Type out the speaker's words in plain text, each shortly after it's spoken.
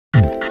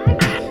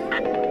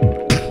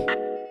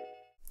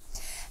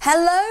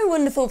Hello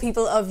wonderful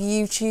people of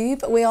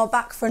YouTube, we are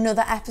back for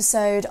another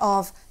episode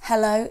of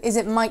Hello, is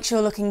it mics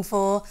you're looking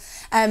for?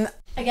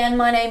 Again,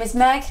 my name is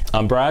Meg.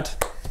 I'm Brad.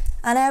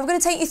 And we're going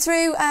to take you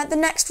through the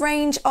next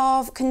range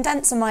of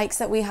condenser mics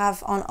that we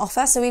have on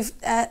offer. So we've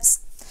got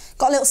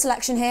a little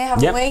selection here,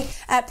 haven't we?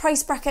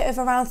 Price bracket of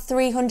around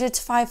 £300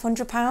 to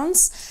 £500.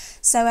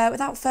 So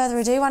without further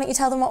ado, why don't you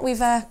tell them what we've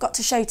got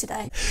to show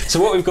today? So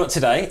what we've got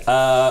today,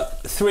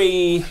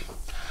 three,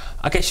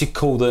 I guess you'd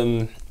call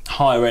them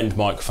higher end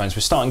microphones.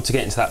 We're starting to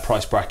get into that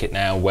price bracket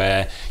now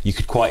where you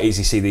could quite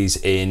easily see these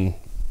in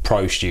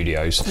pro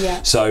studios.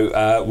 Yeah.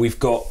 So we've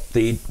got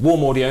the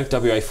Warm Audio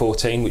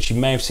WA-14, which you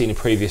may have seen in a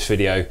previous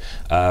video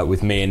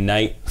with me and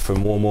Nate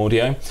from Warm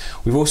Audio.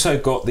 We've also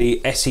got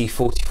the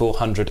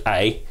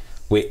SE4400a,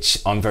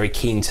 which I'm very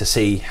keen to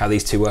see how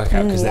these two work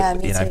out, because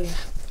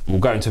we'll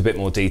go into a bit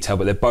more detail,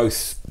 but they're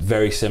both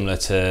very similar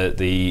to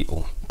the,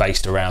 or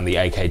based around the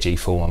AKG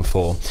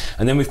 414.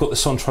 And then we've got the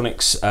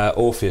Sontronics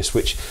Orpheus,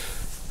 which,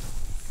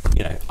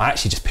 you know, I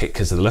actually just picked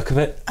because of the look of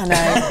it. I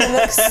know, it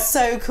looks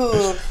so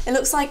cool. It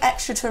looks like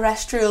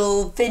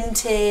extraterrestrial,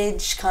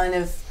 vintage kind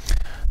of.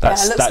 That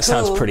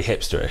sounds pretty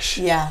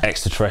hipsterish. Yeah.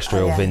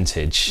 Extraterrestrial,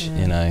 vintage,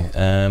 you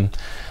know.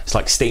 It's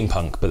like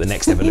steampunk, but the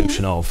next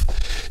evolution of.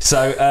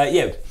 So,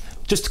 yeah.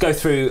 Just to go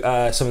through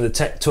some of the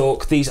tech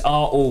talk, these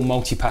are all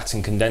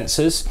multi-pattern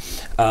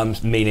condensers,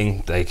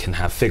 meaning they can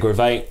have figure of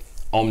 8,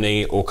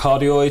 omni or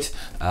cardioid,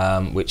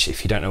 which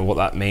if you don't know what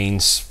that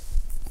means,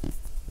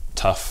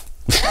 tough.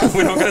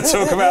 We're not going to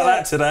talk about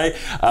that today,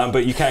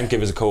 but you can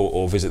give us a call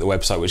or visit the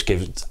website, which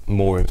gives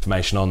more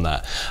information on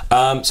that.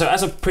 So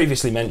as I've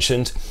previously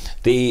mentioned,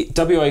 the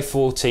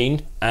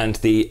WA-14 and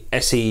the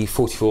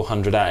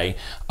SE4400a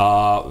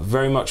are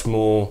very much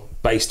more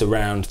based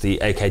around the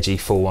AKG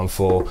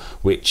 414,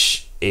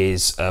 which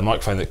is a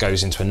microphone that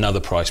goes into another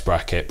price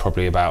bracket,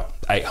 probably about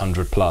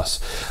 800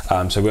 plus.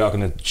 So we are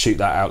going to shoot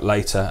that out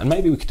later, and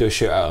maybe we could do a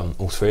shoot out on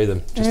all three of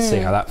them just to see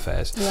how that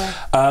fares.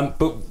 Yeah.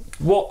 But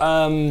what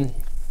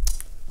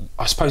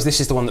I suppose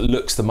this is the one that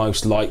looks the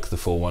most like the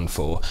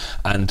 414,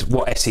 and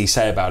what SE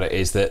say about it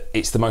is that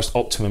it's the most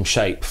optimum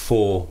shape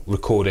for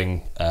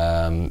recording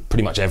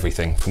pretty much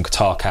everything, from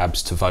guitar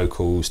cabs to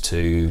vocals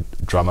to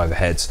drum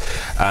overheads.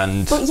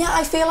 But yeah,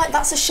 I feel like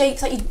that's a shape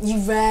that you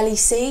rarely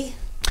see.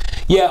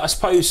 Yeah, I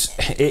suppose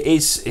it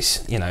is.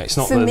 It's, you know, it's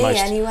not for the me most.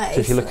 Anyway.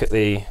 So if you look at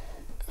the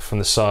from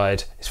the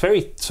side, it's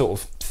very sort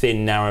of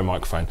thin, narrow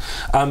microphone.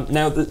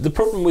 Now, the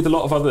problem with a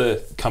lot of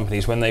other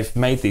companies when they've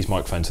made these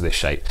microphones of this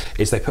shape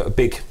is they put a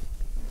big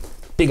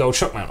old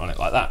shock mount on it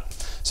like that.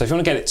 So if you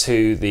want to get it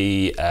to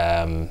the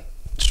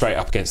straight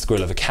up against the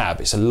grill of a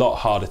cab, it's a lot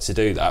harder to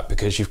do that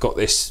because you've got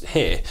this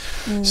here.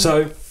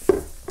 So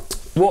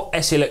what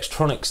SE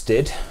Electronics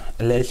did,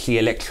 is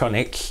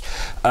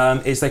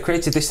they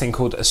created this thing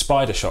called a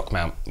spider shock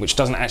mount, which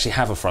doesn't actually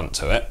have a front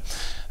to it.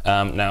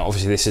 Now,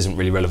 obviously, this isn't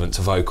really relevant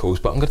to vocals,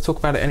 but I'm going to talk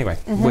about it anyway.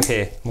 We're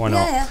here, why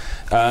not?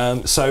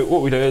 Yeah. So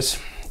what we do is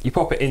you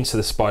pop it into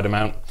the spider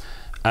mount,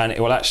 and it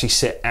will actually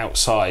sit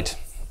outside.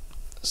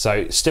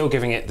 So still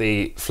giving it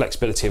the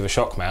flexibility of a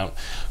shock mount,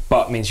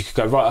 but means you could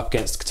go right up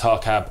against the guitar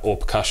cab or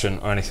percussion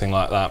or anything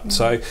like that.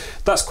 So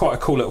that's quite a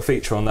cool little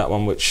feature on that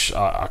one, which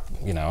I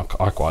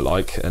quite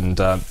like. And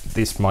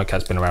this mic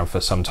has been around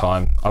for some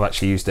time. I've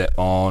actually used it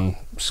on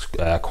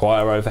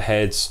choir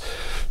overheads,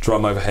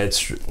 drum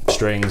overheads,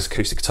 strings,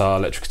 acoustic guitar,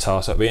 electric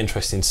guitar. So it'll be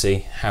interesting to see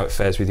how it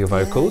fares with your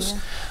vocals.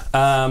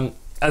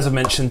 As I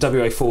mentioned,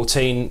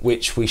 WA-14,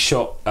 which we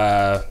shot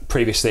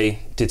previously,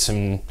 did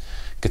some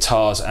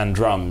guitars and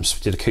drums,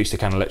 did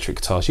acoustic and electric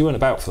guitars. You weren't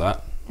about for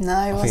that. No,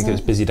 I think it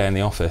was a busy day in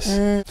the office.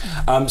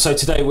 So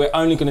today we're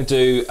only going to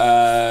do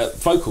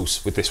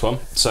vocals with this one,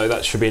 so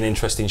that should be an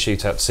interesting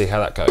shootout to see how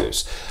that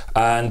goes.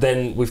 And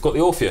then we've got the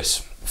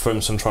Orpheus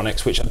from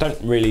Sontronics, which I don't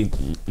really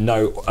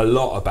know a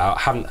lot about,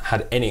 haven't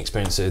had any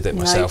experience with it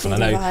myself, and I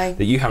know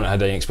that you haven't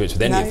had any experience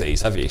with any of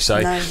these, have you? So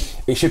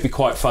it should be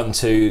quite fun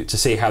to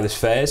see how this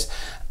fares.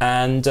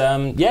 And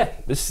yeah,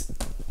 let's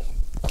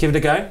give it a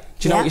go.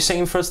 Do you know what you're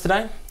singing for us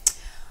today?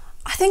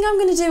 I think I'm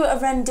going to do a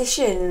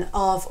rendition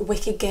of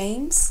Wicked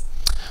Games.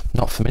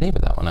 Not familiar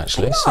with that one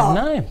actually, so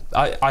no.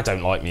 I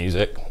don't like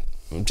music.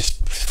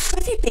 Just. Where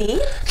have you been?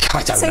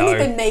 I don't know. It's only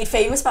been made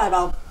famous by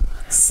about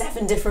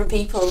 7 different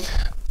people.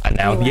 And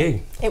now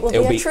you. It will be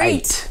a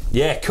treat. 8.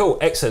 Yeah, cool,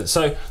 excellent.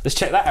 So let's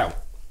check that out.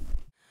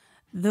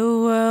 The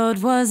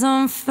world was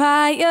on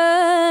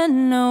fire,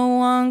 no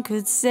one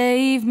could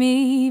save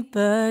me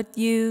but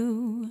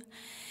you.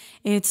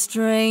 It's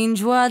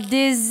strange what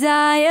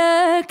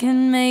desire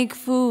can make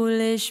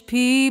foolish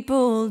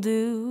people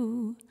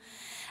do.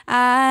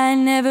 I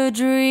never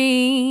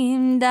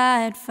dreamed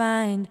I'd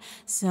find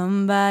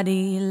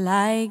somebody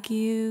like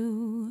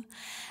you.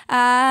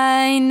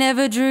 I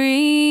never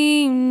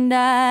dreamed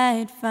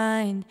I'd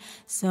find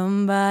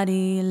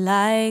somebody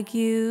like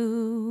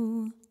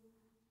you.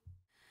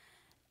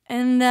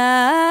 And I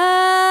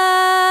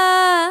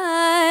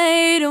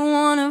don't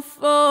wanna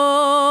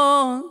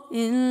fall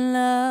in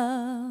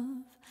love.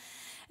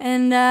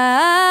 And I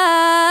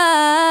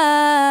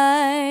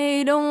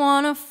don't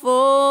wanna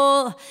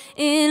fall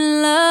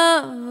in love.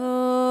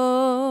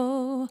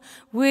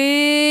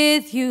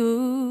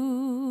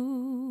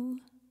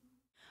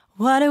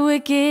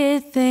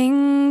 wicked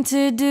thing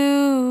to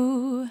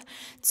do,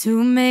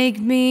 to make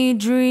me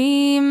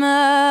dream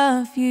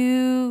of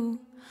you.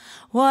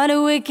 What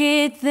a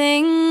wicked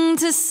thing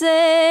to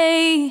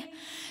say,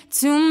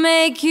 to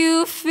make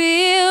you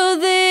feel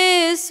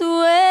this way.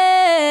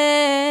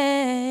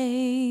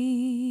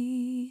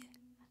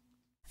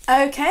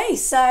 Okay,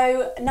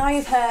 so now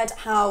you've heard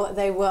how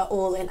they were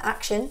all in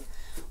action.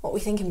 What are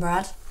we thinking,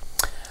 Brad?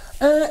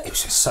 It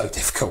was just so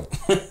difficult.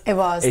 It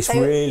was. It's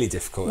really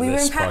difficult at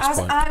this price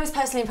point. I was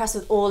personally impressed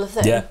with all of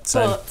them. Yeah,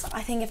 same. But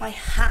I think if I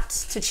had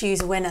to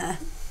choose a winner,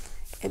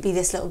 it'd be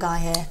this little guy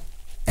here.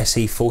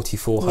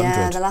 SE4400.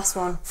 Yeah, the last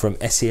one. From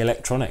SE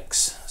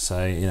Electronics.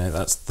 So, you know,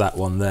 that's that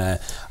one there.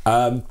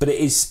 But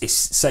it's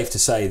safe to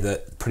say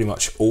that pretty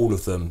much all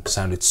of them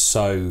sounded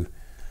so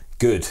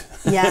good.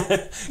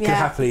 Yeah. Could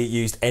happily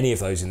used any of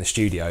those in the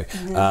studio.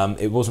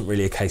 It wasn't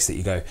really a case that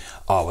you go,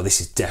 oh, well,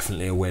 this is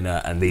definitely a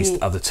winner and these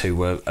other two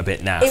were a bit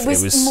naff. It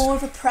was more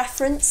of a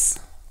preference.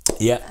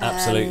 Yeah,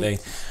 absolutely.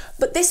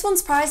 But this one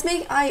surprised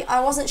me.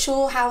 I wasn't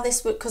sure how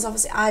this would, because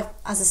obviously, as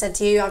I said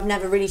to you, I've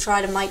never really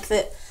tried a mic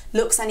that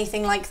looks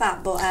anything like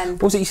that. But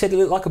what was it you said? It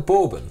looked like a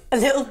bourbon. A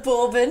little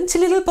bourbon. It's a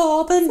little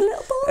bourbon.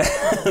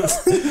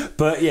 It's a little bourbon.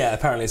 But yeah,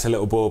 apparently it's a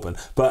little bourbon.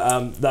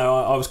 But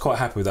no, I was quite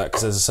happy with that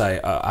because, as I say,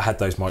 I had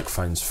those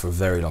microphones for a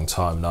very long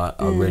time, and I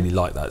really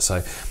liked that.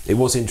 So it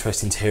was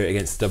interesting to hear it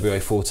against the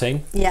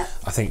WA-14. Yeah.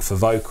 I think for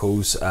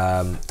vocals,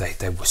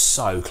 they were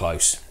so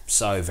close,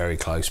 so very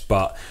close,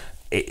 but.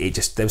 It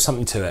just, there was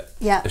something to it.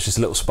 Yeah. There's just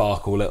a little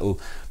sparkle,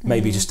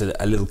 maybe just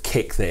a little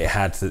kick that it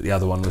had that the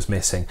other one was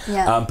missing.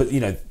 Yeah. But you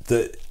know,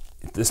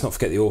 let's not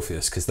forget the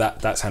Orpheus, because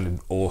that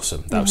sounded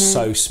awesome. That was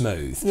so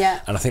smooth.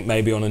 Yeah. And I think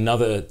maybe on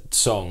another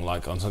song,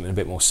 like on something a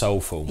bit more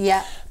soulful,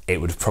 yeah,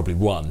 it would have probably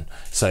won.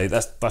 So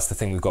that's the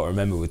thing we've got to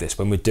remember with this.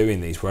 When we're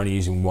doing these, we're only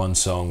using one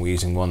song, we're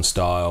using one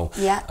style.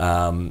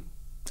 Yeah.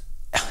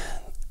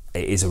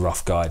 It is a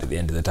rough guide at the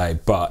end of the day,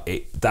 but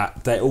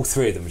all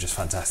three of them were just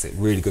fantastic.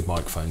 Really good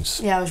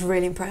microphones. Yeah, I was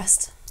really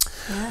impressed.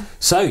 Yeah.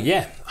 So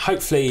yeah,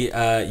 hopefully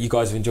you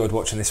guys have enjoyed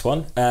watching this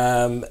one.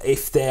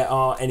 If there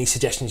are any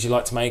suggestions you'd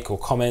like to make or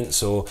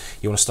comments, or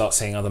you want to start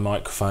seeing other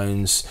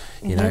microphones,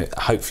 you know,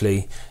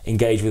 hopefully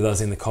engage with us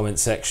in the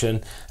comments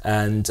section.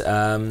 And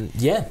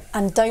yeah.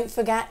 And don't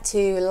forget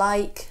to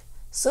like,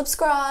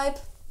 subscribe.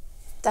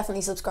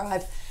 Definitely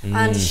subscribe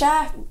and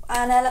share,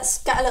 and let's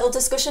get a little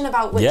discussion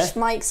about which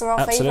mics are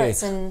our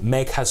favourites. And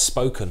Meg has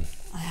spoken.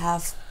 I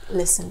have.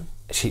 Listen.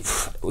 She,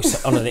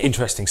 on an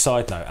interesting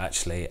side note,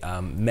 actually,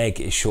 Meg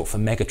is short for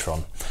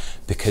Megatron,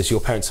 because your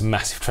parents are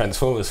massive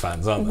Transformers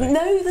fans, aren't they?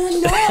 No,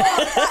 they're not.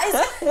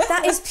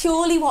 that is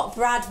purely what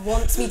Brad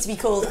wants me to be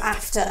called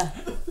after.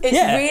 It's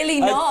really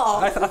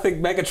not. I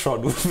think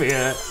Megatron would be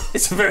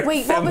it's a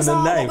very feminine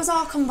name. What was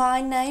our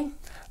combined name?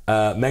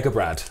 Mega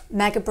Brad.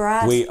 Mega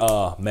Brad. We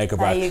are Mega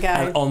Brad. There you go.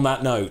 And on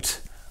that note,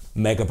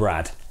 Mega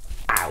Brad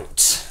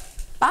out.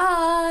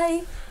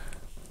 Bye.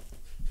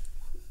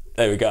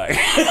 There we go.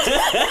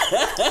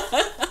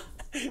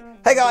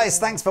 Hey guys,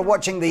 thanks for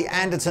watching the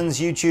Andertons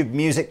YouTube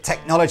music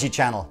technology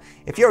channel.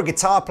 If you're a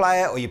guitar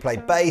player, or you play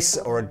bass,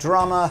 or a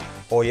drummer,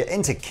 or you're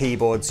into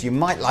keyboards, you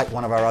might like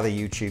one of our other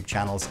YouTube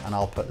channels, and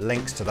I'll put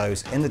links to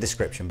those in the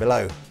description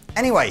below.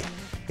 Anyway,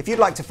 if you'd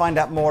like to find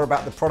out more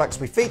about the products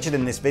we featured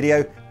in this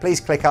video, please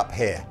click up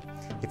here.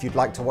 If you'd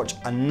like to watch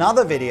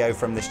another video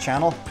from this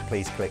channel,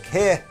 please click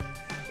here.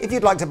 If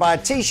you'd like to buy a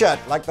t-shirt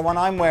like the one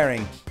I'm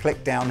wearing,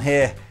 click down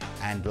here.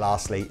 And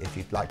lastly, if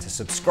you'd like to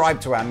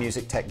subscribe to our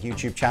Music Tech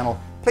YouTube channel,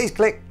 please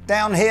click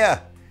down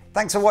here.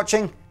 Thanks for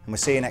watching, and we'll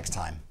see you next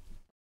time.